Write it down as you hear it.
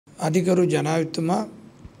අධිකරු ජනාධිපතිතුමා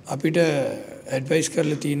අපිට ඇඩ්වයිස්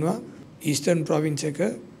කරලා තිනවා ඊස්ටර්න් ප්‍රොවින්ස් එක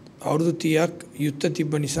අවුරුදු 30ක් යුද්ධ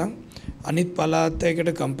තිබ්බ නිසා අනිත් පළාත්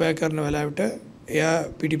එකට කම්පෙයාර් කරන වෙලාවට එයා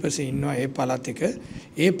පිටිපස්සේ ඉන්නවා ඒ පළාත් එක.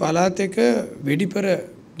 ඒ පළාත් එක වෙඩිපර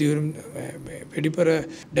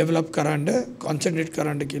ඩෙවලොප් කරන්න කොන්සන්ට්‍රේට්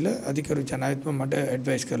කරන්න කියලා අධිකරු ජනාධිපතිතුමා මට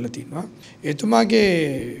ඇඩ්වයිස් කරලා තිනවා. එතුමාගේ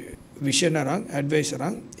විෂන් අරන් ඇඩ්වයිස්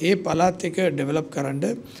අරන් ඒ පළාත් එක ඩෙවලොප් කරන්න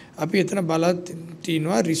අපි එතන බලලා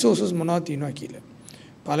තිනවා රිසෝසස් මොනවද තියනවා කියලා.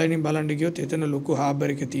 පළවෙනි බලන්න ගියොත් එතන ලොකු හාබර්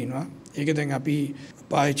එක තියෙනවා. ඒක දැන් අපි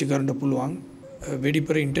පාවිච්චි කරන්න පුළුවන්.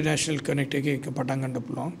 වෙඩිපර ඉන්ටර්නැෂනල් කනෙක්ට් එක පටන් ගන්න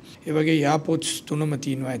පුළුවන්. ඒ වගේ එයාපෝට්ස් තුනම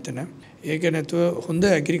තියෙනවා එතන. ඒක නැතුව හොඳ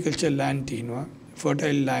ඇග්‍රිකල්චර් ලෑන්ඩ් තියෙනවා.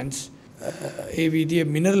 ෆර්ටයිල් ලෑන්ඩ්ස් ඒ විදිහේ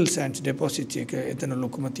මිනරල් සෑන්ඩ්ස් ඩෙපොසිට්ස් එක එතන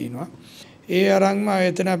ලොකුම තියෙනවා. ඒ අරන්ම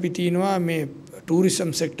එතන අපි තියෙනවා මේ ටූරිසම්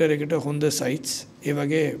සෙක්ටර් එකට හොඳ සයිට්ස්. ඒ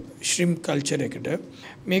වගේ ශ්‍රිම්ප් කල්චර් එකට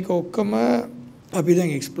මේක ඔක්කොම අපි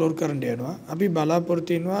දැන් එක්ස්ප්ලෝර් කරන්න යනවා. අපි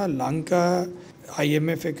බලාපොරොත්තු වෙනවා ලංකා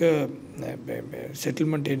IMF එක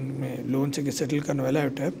සෙටල්මන්ට් ලෝන්ස් එක සෙටල් කරන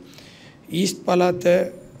වෙලාවට ඊස්ට් පළාත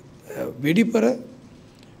වෙඩිපර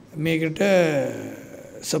මේකට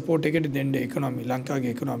සපෝට් එකට දෙන්න ඉකොනොමි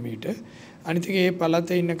ලංකාවේ ඉකොනොමියට. අනිත් එක මේ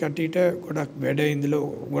පළාතේ ඉන්න කට්ටියට ගොඩක් වැඩ ඉඳලා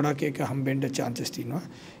ගොඩක් එක හම්බෙන්න chances තියෙනවා.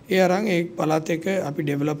 ඒ අරන් ඒ පළාත එක අපි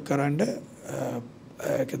ඩෙවලොප් කරන්න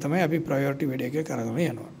ඒක තමයි අපි ප්‍රයොරිටි වැඩ එක කරගෙන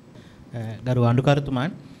යනවා. ගරු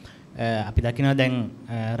අඬුකරුතුමන් අපි දකිනවා දැන්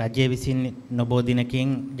රජයේ විසින් නොබෝ දිනකින්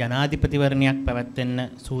ජනාධිපතිවරණයක් පැවැත්වෙන්න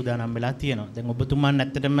සූදානම් වෙලා තියෙනවා. දැන් ඔබතුමන්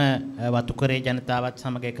ඇත්තටම වතුකරේ ජනතාවත්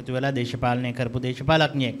සමග එකතු වෙලා දේශපාලනය කරපු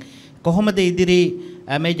දේශපාලඥයෙක්. කොහොමද ඉදිරි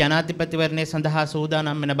මේ ජනාධිපතිවරණය සඳහා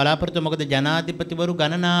සූදානම් වෙන බලාපොරොත්තු? මොකද ජනාධිපතිවරු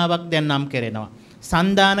ගණනාවක් දැන් නම් කරනවා.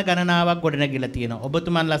 සන්දාන ගණනාවක් ගොඩනැගිලා තියෙනවා.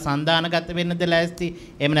 ඔබතුමන්ලා සන්දානගත වෙන්නද ලෑස්ති?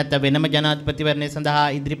 එහෙම නැත්නම් වෙනම ජනාධිපතිවරණය සඳහා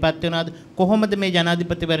ඉදිරිපත් වෙනවද? කොහොමද මේ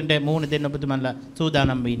ජනාධිපතිවරණයට මුහුණ දෙන්න ඔබතුමන්ලා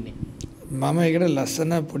සූදානම් වෙන්නේ? මම ඒකට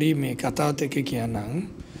ලස්සන පොඩි මේ කතාවත් එක්ක කියන්නම්.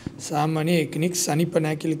 සාමාන්‍ය කෙනෙක් සනීප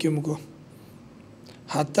නැහැ කියලා කියමුකෝ.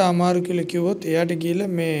 හත අමාරු කියලා කිව්වොත් එයාට ගිහලා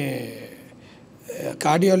මේ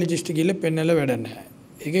කාඩියොලොජිස්ට් ගිහලා පෙන්නලා වැඩ නැහැ.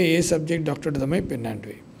 ඒක ඒ සබ්ජෙක්ට් ડોක්ටර්ට තමයි පෙන්නන්න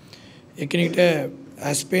වෙන්නේ. ඒ කෙනෙක්ට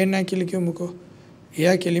ඇස්පේන් නැහැ කියලා කියමුකෝ.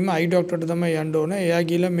 එයා කෙලින්ම අයි ડોක්ටර්ට තමයි යන්න ඕන. එයා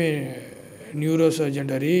ගිහලා මේ නියුරෝ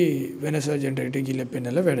සර්ජන්ට හරි වෙන සර්ජන්ට ගිහලා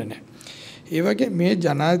පෙන්නලා වැඩ නැහැ. ඒ වගේ මේ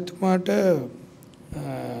ජනාධිපතිතුමාට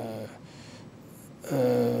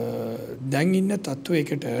දැන් ඉන්න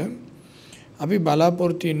තත්ත්වයකට අපි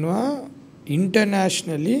බලාපොරොත්තු වෙනවා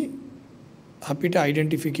ඉන්ටර්නැෂනලි අපිට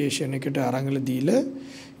අයිඩෙන්ටිෆිකේෂන් එකට අරන්ගල දීලා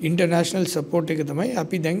ඉන්ටර්නැෂනල් සපෝට් එක තමයි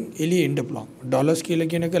අපි දැන් එළියේ එන්න පුළුවන්. ඩොලර්ස්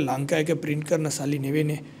කියලා කියන එක ලංකාව එක print කරන සල්ලි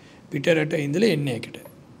නෙවෙයිනේ පිටරට ඉඳලා එන්නේ එකට.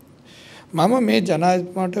 මම මේ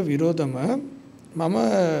ජනාධිපතිතුමාට විරෝධම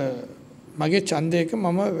මගේ ඡන්දයක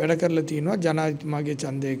මම වැඩ කරලා තිනවා ජනාධිපතිතුමාගේ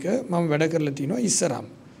ඡන්දයක මම වැඩ කරලා තිනවා ඉස්සරහම.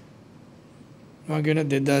 මම කියන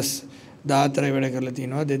 2014 වැඩ කරලා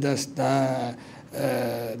තිනවා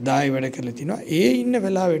 2010 වැඩ කරලා තිනවා. ඒ ඉන්න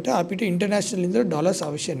වෙලාවට අපිට ඉන්ටර්නැෂනල් ඉඳලා ඩොලර්ස්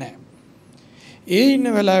අවශ්‍ය නැහැ. ඒ ඉන්න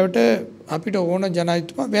වෙලාවට අපිට ඕන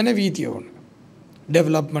ජනාධිපතිතුමා වෙන වීදිය ඕන.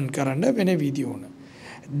 ඩෙවලොප්මන්ට් කරන්න වෙන වීදිය ඕන.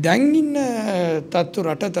 දැන් ඉන්න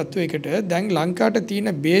රට තත්ත්වයකට දැන් ලංකාවට තියෙන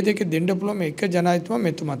ભેදක දෙන්න පුළුවන් එක ජනාධිපතිතුමා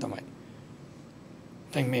මෙතුමා තමයි.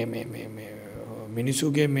 දැන් මේ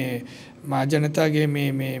මිනිසුගේ මේ මා ජනතාවගේ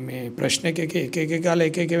මේ ප්‍රශ්න එක කාලා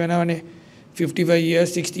එක වෙනවනේ 55 years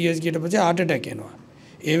 60 years ගියට පස්සේ heart attack එනවා.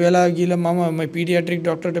 ඒ වෙලාව ගිහලා මම පීඩියාට්‍රික්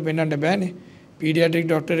ડોක්ටර්ට පෙන්නන්න බෑනේ. පීඩියාට්‍රික්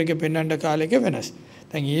ડોක්ටර් එක පෙන්නන්න කාලෙක වෙනස්.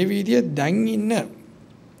 දැන් මේ විදිය දැන් ඉන්න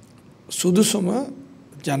සුදුසුම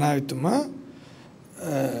ජනාධිපතිතුමා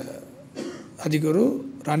අධිකරු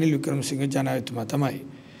රනිල් වික්‍රමසිංහ ජනාධිපතිතුමා තමයි.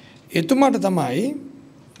 එතුමාට තමයි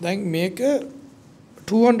දැන් මේක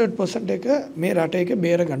 200% එක මේ රට එක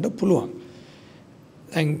බේර ගන්න පුළුවන්.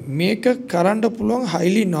 දැන් මේක කරන්න පුළුවන්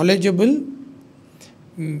highly knowledgeable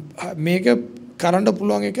මේක කරන්න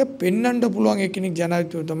පුළුවන් එක පෙන්වන්න පුළුවන් කෙනෙක්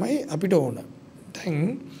ජනාධිපතිතුමා තමයි අපිට ඕන. දැන්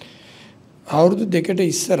අවුරුදු දෙකට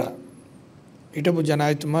ඉස්සර හිටපු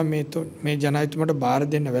ජනාධිපතිතුමා මේ ජනාධිපතිතුමාට බාර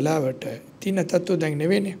දෙන්න වෙලාවට තින තත්ත්වය දැන්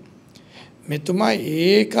නෙවෙයිනේ. මෙතුමා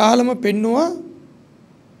ඒ කාලෙම පෙන්නුවා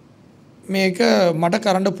මේක මට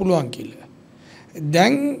කරන්න පුළුවන් කියලා.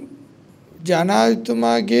 දැන්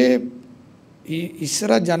ජනාධිපතිතුමාගේ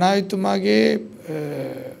ඉස්සර ජනාධිපතිතුමාගේ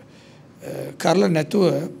කරලා නැතුව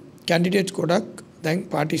කැන්ඩිඩේට්ස් ගොඩක් දැන්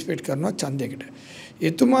පාටිසිපේට් කරනවා ඡන්දයකට.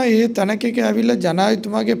 එතුමා ඒ තැනක ඇවිල්ලා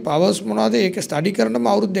ජනාධිපතිතුමාගේ පවර්ස් මොනවද ඒක ස්ටඩි කරනම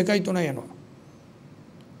අවුරුදු 2යි 3යි යනවා.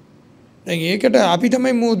 දැන් ඒකට අපි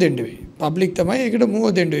තමයි මුව දෙන්න වෙයි. පබ්ලික් තමයි ඒකට මුව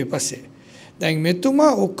දෙන්න වෙයි පස්සේ. දැන්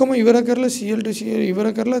මෙතුමා ඔක්කොම ඉවර කරලා 100% ඉවර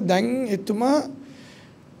කරලා දැන් එතුමා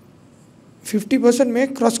 50% මේ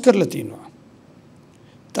ක්‍රොස් කරලා තිනවා.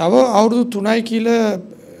 තව අවුරුදු 3යි කියලා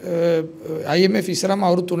IMF ඉස්සරම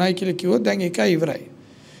අවුරුදු 3යි කියලා කිව්වොත් දැන් 1යි ඉවරයි.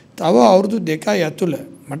 තව අවුරුදු 2යි ඇතුළ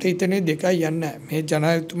මට හිතෙන්නේ 2යි යන්නේ නැහැ. මේ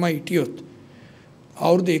ජනාධිපතිතුමා හිටියොත්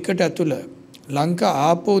අවුරුදු 1ට ඇතුළ ලංකා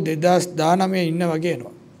ආපෝ 2019 ඉන්න වගේ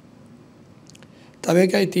එනවා. තව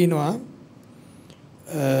එකයි තියෙනවා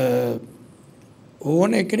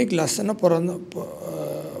ඕන කෙනෙක් ලස්සන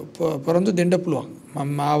පොරොන්දු දෙන්න පුළුවන්.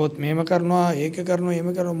 මම ආවොත් මෙහෙම කරනවා ඒක කරනවා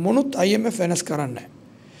එහෙම කරනවා මොනුත් IMF වෙනස් කරන්නේ නැහැ.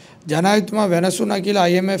 ජනාධිපතිතුමා වෙනස් වුණා කියලා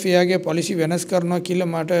IMF එයාගේ පොලිසි වෙනස් කරනවා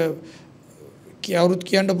කියලා මට කවුරුත්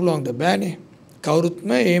කියන්න පුළුවන්ද? බෑනේ.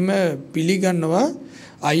 කවුරුත්ම එහෙම පිළිගන්නවා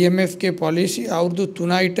IMF ගේ පොලිසි අවුරුදු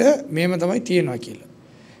 3යිට මෙහෙම තමයි තියෙනවා කියලා.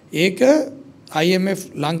 ඒක IMF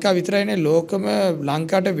ලංකාව විතරයිනේ ලෝකම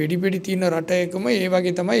ලංකාවට වෙඩි තියෙන රට එකම ඒ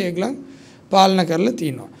වගේ තමයි ඒගොල්ලන් පාලන කරලා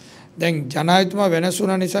තිනවා. දැන් ජනාධිපතිතුමා වෙනස්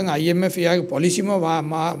වුණා නිසා IMF යාගේ පොලිසිම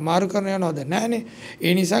මාරු කරන යනවද? නැහනේ.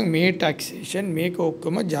 ඒ නිසා මේ ටැක්සේෂන් මේක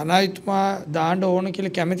ඔක්කොම ජනාධිපතිතුමා දාන්න ඕන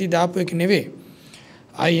කියලා කැමැති දාපු එක නෙවෙයි.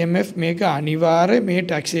 IMF මේක අනිවාර්ය මේ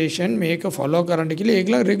ටැක්සේෂන් මේක ෆලෝ කරන්න කියලා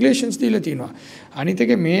ඒගොල්ලන් රෙගුලේෂන්ස් දීලා තිනවා. අනිත්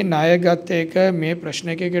එක මේ ණය ගත්ත එක මේ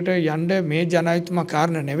ප්‍රශ්නයකට යන්න මේ ජනාධිපතිතුමා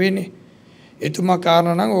කාරණා නෙවෙයිනේ. එතුමා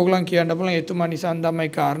කාරණා නම් ඕගොල්ලන් කියන්න පුළුවන් එතුමා නිසා තමයි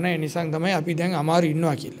කාරණා ඒ නිසා තමයි අපි දැන් අමාරු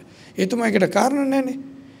ඉන්නවා කියලා. එතුමා ඒකට කාරණා නැනේ.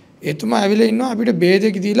 එතුමා ඇවිල්ලා ඉන්නවා අපිට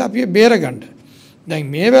බේදෙක දීලා අපි බේරගන්න. දැන්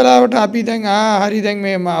මේ වෙලාවට අපි දැන් හරි දැන්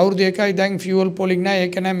මේ අවුරුදු 1යි දැන් ෆියුවල් පොලිං නැහැ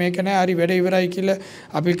ඒක නැහැ මේක නැහැ හරි වැඩ ඉවරයි කියලා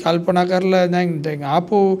අපි කල්පනා කරලා දැන්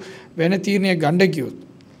ආපෝ වෙන තීරණයක් ගන්න ගියොත්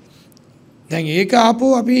දැන් ඒක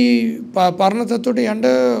ආපෝ අපි පරණ තත්ත්වයට යන්න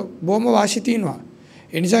බොහොම වාසි තියනවා.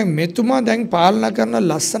 ඒ නිසා මෙතුමා දැන් පාලන කරන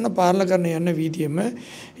ලස්සන පාලන කරන යන වීදියේම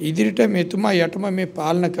ඉදිරියට මෙතුමා යටම මේ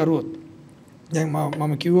පාලන කරුවොත් දැන්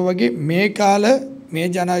මම කිව්වා වගේ මේ කාල මේ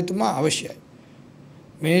ජනාධිපතිතුමා අවශ්‍යයි.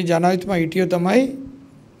 මේ ජනාධිපතිතුමා හිටියෝ තමයි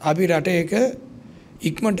අපි රට එක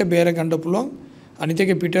ඉක්මනට බේර ගන්න පුළුවන්. අනිත්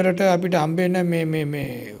එක පිටරට අපිට හම්බෙන්න මේ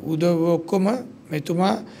උදව් ඔක්කොම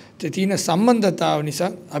මෙතුමා තියෙන සම්බන්ධතාව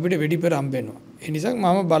නිසා අපිට වෙඩිපෙර හම්බෙනවා. ඒ නිසා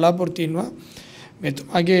මම බලාපොරොත්තු වෙනවා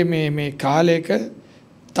මෙතුමාගේ මේ කාලයක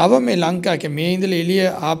තව මේ ලංකාවේ මේ ඉඳලා එළිය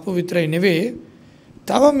ආපු විතරයි නෙවෙයි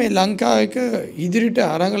තව මේ ලංකාවක ඉදිරියට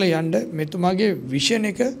අරගෙන යන්න මෙතුමාගේ විෂන්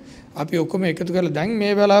එක අපි ඔක්කොම එකතු කරලා දැන්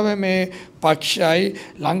මේ වෙලාවේ මේ පක්ෂයි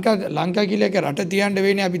ලංකා කියලා එක රට තියන්න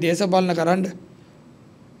වෙන්නේ අපි දේශපාලන කරන්න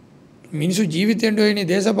මිනිසු ජීවිතෙන් වෙන්නේ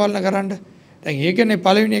දේශපාලන කරන්න දැන් ඒකනේ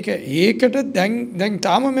පළවෙනි එක ඒකට දැන්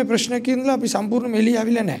තාම මේ ප්‍රශ්නක ඉඳලා අපි සම්පූර්ණ එළිය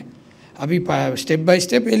ආවිලා නැහැ අපි ස්ටෙප් බයි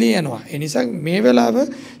ස්ටෙප් එළිය යනවා ඒ නිසා මේ වෙලාව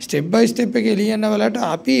ස්ටෙප් බයි ස්ටෙප් එක එළිය යන වෙලාවට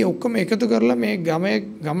අපි ඔක්කොම එකතු කරලා මේ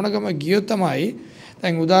ගමන ගියොත් තමයි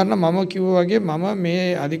දැන් උදාහරණ මම කිව්වා වගේ මම මේ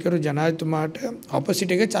අධිකරු ජනාධිපතිතුමාට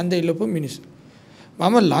ඔපොසිට් එක ඡන්දෙ ඉල්ලපු මිනිස්සු.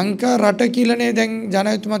 මම ලංකා රට කියලානේ දැන්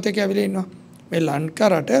ජනාධිපතිතුමාත් එක්ක ඇවිල්ලා ඉන්නවා. මේ ලංකා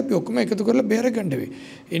රට අපි ඔක්කොම එකතු කරලා බේර ගන්න වෙයි.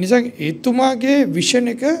 ඒ නිසා එතුමාගේ විෂන්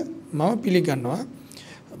එක මම පිළිගන්නවා.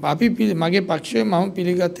 මගේ පක්ෂයේ මම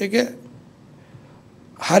පිළිගත් එක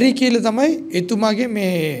හරි කියලා තමයි එතුමාගේ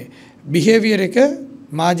මේ බිහේවියර් එක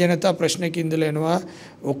මා ජනතා ප්‍රශ්නක ඉඳලා එනවා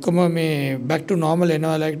ඔක්කොම මේ බැක් ටු නෝමල්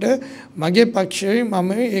එනවාලට මගේ පක්ෂයේ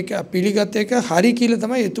මම ඒක පිළිගත් එක හරි කියලා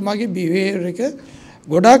තමයි එතුමාගේ බිහේවියර් එක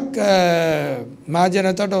ගොඩක් මා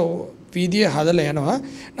ජනතාවට වීදියේ හදලා යනවා.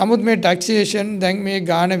 නමුත් මේ ටැක්සේෂන් දැන් මේ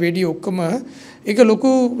ගාන වෙඩි ඔක්කොම ඒක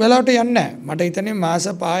ලොකු වෙලාවට යන්නේ නැහැ. මට හිතන්නේ මාස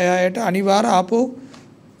 5-6ට අනිවාර්ය ආපහු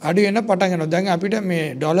අඩු වෙන පටන් ගන්නවා. දැන් අපිට මේ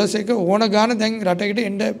ඩොලර්ස් එක ඕන ගාන දැන් රටකට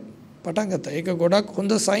එන්න පටන් ගත්තා. ඒක ගොඩක්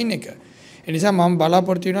හොඳ සයින් එක. ඒ නිසා මම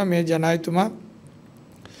බලාපොරොත්තු වෙනවා මේ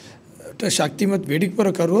ජනාධිපතිතුමාට ශක්තිමත් වෙඩික්පර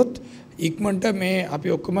කරුවොත් ඉක්මනට මේ අපි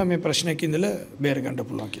ඔක්කොම මේ ප්‍රශ්නයක ඉඳලා බේර ගන්න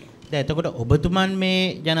පුළුවන් කියලා. දැන් එතකොට ඔබතුමන් මේ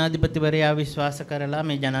ජනාධිපතිවරයා විශ්වාස කරලා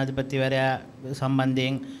මේ ජනාධිපතිවරයා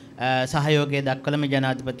සම්බන්ධයෙන් සහයෝගය දක්වලා මේ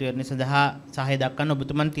ජනාධිපතිවරණය සඳහා සහාය දක්වන්න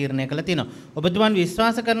ඔබතුමන් තීරණය කළා තියෙනවා. ඔබතුමන්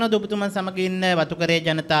විශ්වාස කරනවද ඔබතුමන් සමග ඉන්න වතුකරේ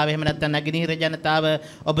ජනතාව එහෙම නැත්නම් නැගෙනහිර ජනතාව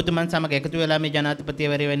ඔබතුමන් සමග එකතු වෙලා මේ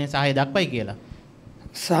ජනාධිපතිවරයා වෙන්නේ සහාය දක්වයි කියලා?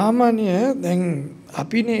 සාමාන්‍ය දැන්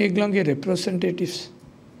අපිනේ ඒගොල්ලන්ගේ රෙප්‍රසන්ටේටිව්ස්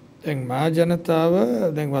දැන් මා ජනතාව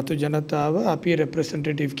දැන් වතු ජනතාව අපි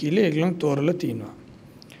රෙප්‍රසන්ටේටිව් කියලා ඒගොල්ලන් තෝරලා තිනවා.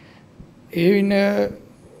 ඒ වින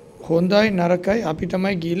හොඳයි නරකයි අපි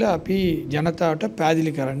තමයි ගිහලා අපි ජනතාවට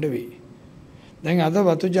පැහැදිලි කරන්න වෙයි. දැන් අද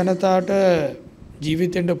වතු ජනතාවට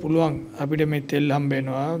ජීවිතෙන්න පුළුවන් අපිට මේ තෙල් හම්බ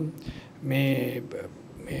වෙනවා මේ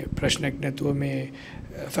ප්‍රශ්නයක් නැතුව මේ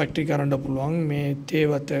ෆැක්ටරි කරන්න පුළුවන් මේ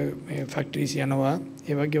තේවත මේ ෆැක්ටරිස් යනවා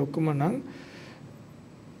ඒ වගේ ඔක්කොම නම්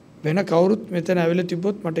වෙන කවුරුත් මෙතන ඇවිල්ලා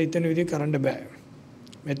තිබ්බොත් මට හිතෙන විදිහ කරන්න බෑ.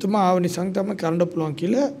 මෙතුමා ආව නිසා තමයි කරන්න පුළුවන්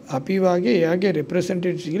කියලා අපි වාගේ එයාගේ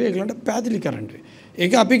රෙප්‍රසන්ටේටිව්ස් කියලා ඒගොල්ලන්ට පැහැදිලි කරන්න වෙයි.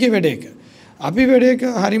 ඒක අපිගේ වැඩ එක. අපි වැඩ එක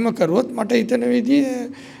හරිම කරුවොත් මට හිතෙන විදිහ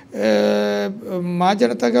මා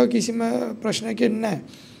ජනතාවගේ කිසිම ප්‍රශ්නයක් නැහැ.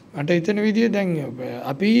 මට හිතෙන විදිය දැන්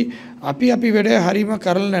අපි වැඩේ හරීම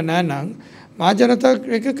කරලා නැහැ නම් මා ජනතාව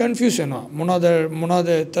එක කන්ෆියුස් වෙනවා. මොනවද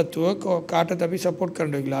තත්ත්වක කාටද අපි සපෝට්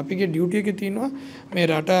කරන්න කියලා. අපිගේ ඩියුටි එක තියෙනවා මේ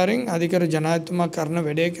රට අරින් අධිකර ජනාධිපතිතුමා කරන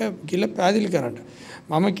වැඩේක කියලා පැහැදිලි කරන්න.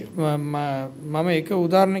 මම එක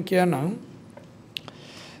උදාහරණයක් කියන්නම්.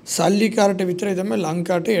 සල්ලිකාරට විතරයි තමයි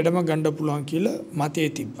ලංකාවට එඩම ගන්න පුළුවන් කියලා මතේ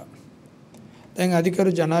තිබ්බා. දැන් අධිකර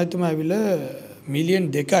ජනාධිපතිතුමා ඇවිල්ලා මිලියන්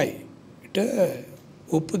 2ට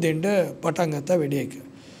ඔප්පු දෙන්න පටන් ගත්තා වැඩේක.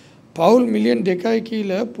 පවුල් මිලියන් 2යි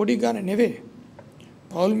කියලා පොඩි ගාණ නෙවෙයි.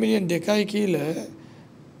 පවුල් මිලියන් 2යි කියලා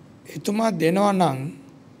එතුමා දෙනවා නම්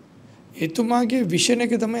එතුමාගේ විෂන්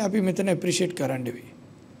එක තමයි අපි මෙතන ඇප්‍රීෂিয়েට් කරන්න වෙයි.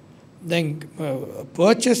 දැන්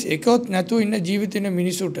පර්චේස් එකවත් නැතුව ඉන්න ජීවිතින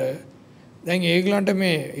මිනිසුන්ට දැන් ඒගලන්ට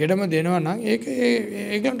මේ එඩම දෙනවා නම් ඒක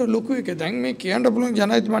ඒගලන්ට ලොකු එක. දැන් මේ කියන්න පුළුවන්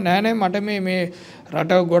ජනාධිපතිතුමා නෑ මට මේ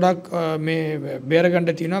රට ගොඩක් මේ බේරගන්න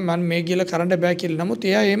තියෙනවා මම මේ කියලා කරන්න බෑ කියලා. නමුත්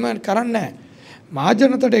එයා එහෙම කරන්නේ නෑ.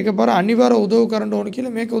 මහජනතට එකපාර අනිවාර්ය උදව් කරන්න ඕන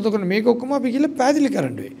කියලා මේක උදව් කරන මේක ඔක්කොම අපි කියලා පැහැදිලි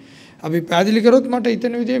කරන්න වෙයි. අපි පැහැදිලි කරොත් මට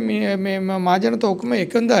හිතෙන විදිහේ මේ මහජනත ඔක්කොම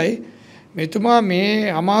එකඳයි මෙතුමා මේ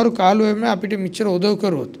අමාරු කාලෙම අපිට මෙච්චර උදව්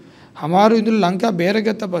කරොත් අමාරු ඉඳලා ලංකාව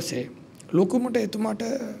බේරගත්ත පස්සේ ලොකුමට එතුමාට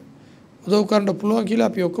උදව් කරන්න පුළුවන් කියලා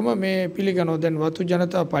අපි ඔක්කොම මේ පිළිගනවා. දැන් වතු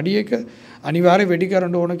ජනතා පඩියක අනිවාර්ය වැඩි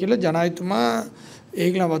කරන්න ඕන කියලා ජනාධිපතිතුමා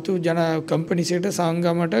ඒගොල්ලන් වතු කම්පැනිසෙට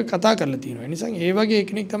සංගමයට කතා කරලා තියෙනවා. ඒ නිසා ඒ වගේ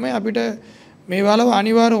එකෙක් තමයි අපිට මේ වෙලාව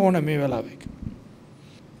අනිවාර්ය ඕන මේ වෙලාවෙක.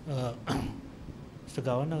 Mr.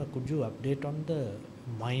 Governor, could you update on the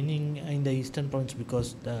mining in the eastern province because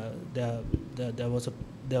there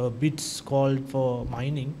were bids called for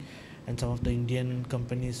mining and some of the Indian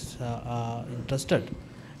companies are interested.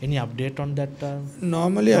 Any update on that?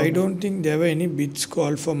 Normally, I don't think there were any bids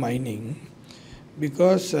called for mining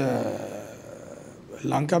because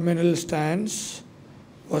Lanka mineral sands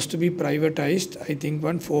was to be privatized, I think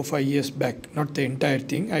 4-5 years back, not the entire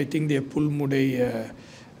thing. I think they pulled Mudai.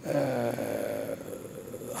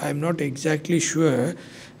 I'm not exactly sure.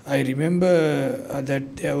 I remember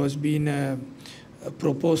that there was been a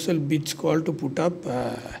proposal bids called to put up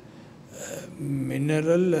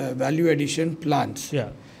mineral value addition plants. Yeah.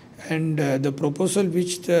 And the proposal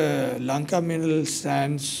which the Lanka mineral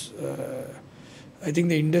sands, I think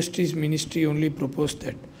the industries ministry only proposed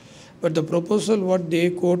that. But the proposal what they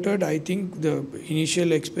quoted, I think the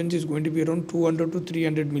initial expense is going to be around $200 to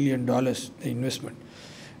 $300 million, the investment.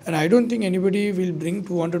 And I don't think anybody will bring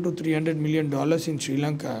 $200 to $300 million in Sri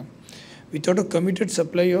Lanka without a committed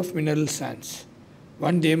supply of mineral sands.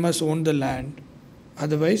 One, they must own the land.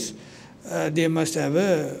 Otherwise, they must have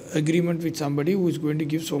a agreement with somebody who is going to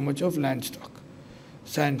give so much of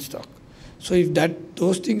sand stock. So if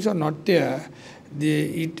those things are not there,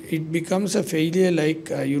 it becomes a failure like,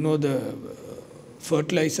 the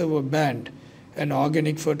fertilizer were banned and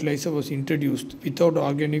organic fertilizer was introduced without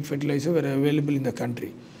organic fertilizer were available in the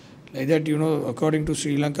country. Like that, according to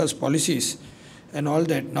Sri Lanka's policies and all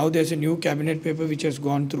that. Now there's a new cabinet paper which has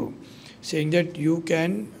gone through saying that you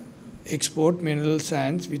can export mineral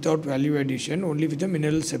sands without value addition, only with a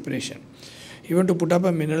mineral separation. Even to put up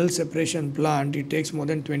a mineral separation plant, it takes more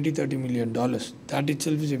than $20-30 million. That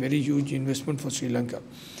itself is a very huge investment for Sri Lanka.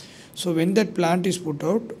 So when that plant is put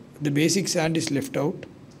out, the basic sand is left out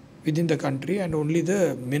within the country and only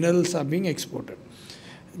the minerals are being exported.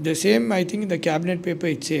 The same, I think, in the cabinet paper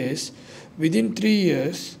it says, within 3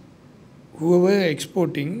 years, whoever is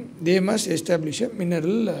exporting, they must establish a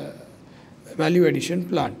mineral value addition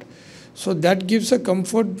plant. So that gives a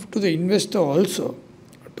comfort to the investor also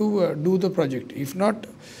to do the project. If not,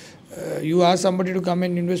 you ask somebody to come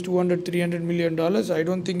and invest $200-300 million, I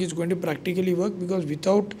don't think it's going to practically work because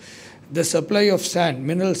without the supply of sand,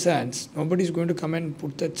 mineral sands, nobody is going to come and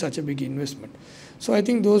put such a big investment. So I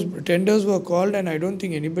think those tenders were called and I don't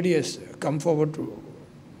think anybody has come forward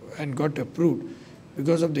and got approved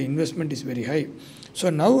because of the investment is very high. So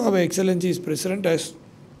now our Excellency's President has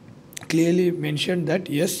clearly mentioned that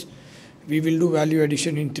yes, we will do value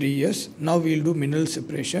addition in 3 years. Now we will do mineral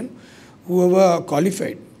separation. Whoever are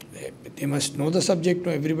qualified, they must know the subject.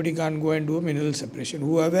 No, everybody can't go and do a mineral separation.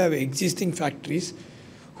 Whoever have existing factories,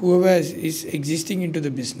 whoever is existing into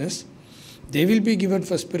the business, they will be given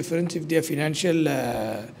first preference if their financial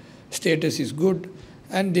status is good,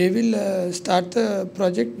 and they will start the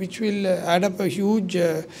project which will add up a huge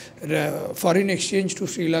foreign exchange to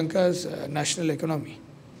Sri Lanka's national economy.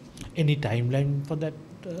 Any timeline for that,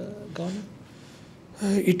 Governor?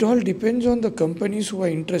 It all depends on the companies who are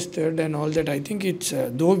interested and all that. I think it's,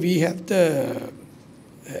 though we have the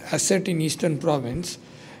asset in Eastern Province,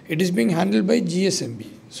 it is being handled by GSMB.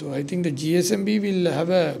 So I think the GSMB will have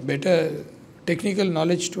a better technical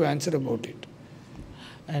knowledge to answer about it.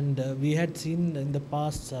 And we had seen in the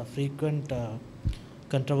past frequent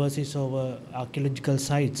controversies over archaeological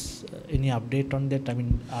sites. Any update on that? I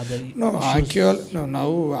mean, are there issues?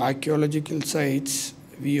 Now archaeological sites,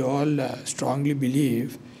 we all strongly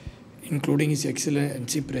believe, including His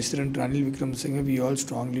Excellency President Ranil Wickremesinghe, we all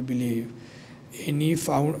strongly believe any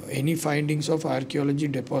findings of archaeology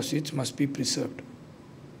deposits must be preserved.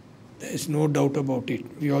 There is no doubt about it.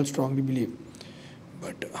 We all strongly believe.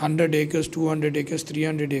 But 100 acres, 200 acres,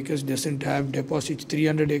 300 acres doesn't have deposits.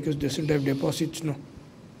 300 acres doesn't have deposits, no.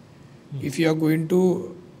 If you are going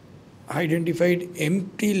to identify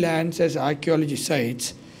empty lands as archaeology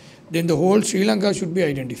sites, then the whole Sri Lanka should be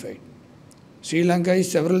identified. Sri Lanka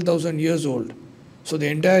is several thousand years old. So the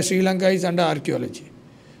entire Sri Lanka is under archaeology.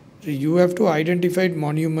 So you have to identify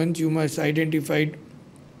monuments, you must identify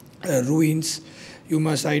ruins, you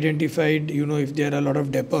must identify, if there are a lot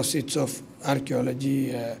of deposits of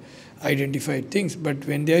archaeology, identified things. But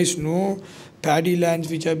when there is no paddy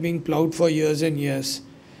lands which are being ploughed for years and years,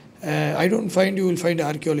 I don't find you will find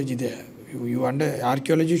archaeology there.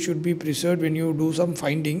 Archaeology should be preserved when you do some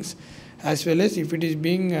findings, as well as if it is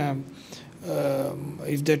being,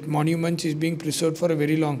 if that monument is being preserved for a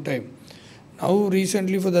very long time. Now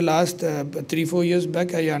recently, for the last 3-4 years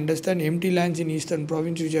back, I understand empty lands in Eastern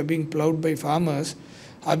Province which are being ploughed by farmers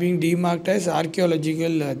are being demarked as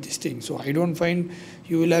archaeological this thing. So I don't find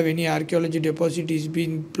you will have any archaeology deposit is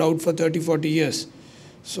being ploughed for 30-40 years.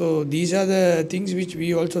 So these are the things which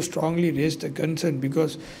we also strongly raise the concern,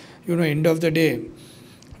 because end of the day,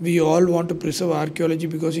 we all want to preserve archaeology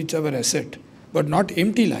because it's our asset, but not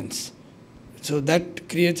empty lands. So that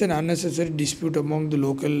creates an unnecessary dispute among the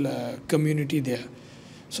local community there.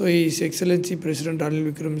 So His Excellency President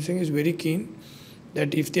Ranil Wickremesinghe is very keen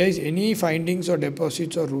that if there is any findings or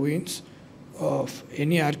deposits or ruins of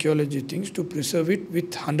any archaeology things, to preserve it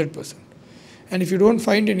with 100%. And if you don't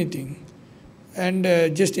find anything and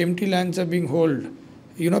just empty lands are being held,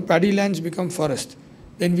 paddy lands become forest,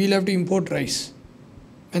 then we'll have to import rice.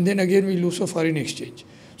 And then again we lose a foreign exchange.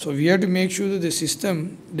 So we have to make sure that the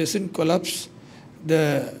system doesn't collapse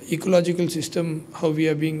the ecological system how we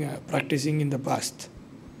have been practicing in the past.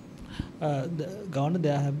 Governor,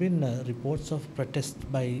 there have been reports of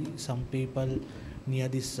protest by some people near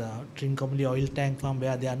this Trincomalee oil tank farm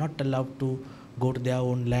where they are not allowed to go to their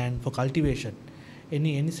own land for cultivation.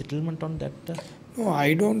 Any settlement on that? No,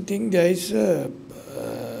 I don't think there is a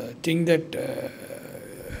thing that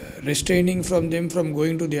restraining from them from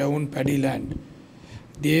going to their own paddy land.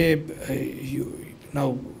 They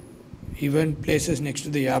now even places next to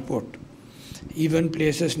the airport, even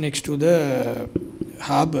places next to the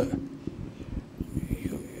harbour,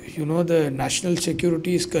 the national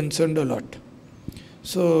security is concerned a lot.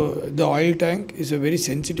 So the oil tank is a very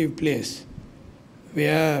sensitive place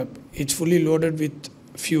where it's fully loaded with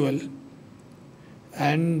fuel,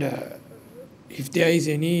 and if there is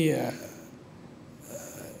any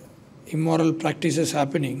immoral practices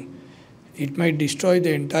happening, it might destroy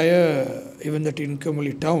the entire, even the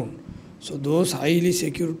Trincomalee town. So those highly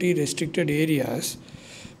security restricted areas,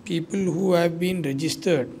 people who have been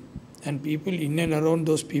registered and people in and around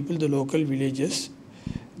those people, the local villages,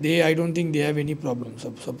 I don't think they have any problems.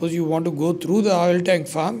 Suppose you want to go through the oil tank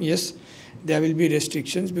farm, yes, there will be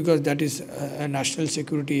restrictions because that is a national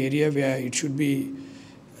security area where it should be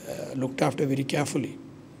looked after very carefully.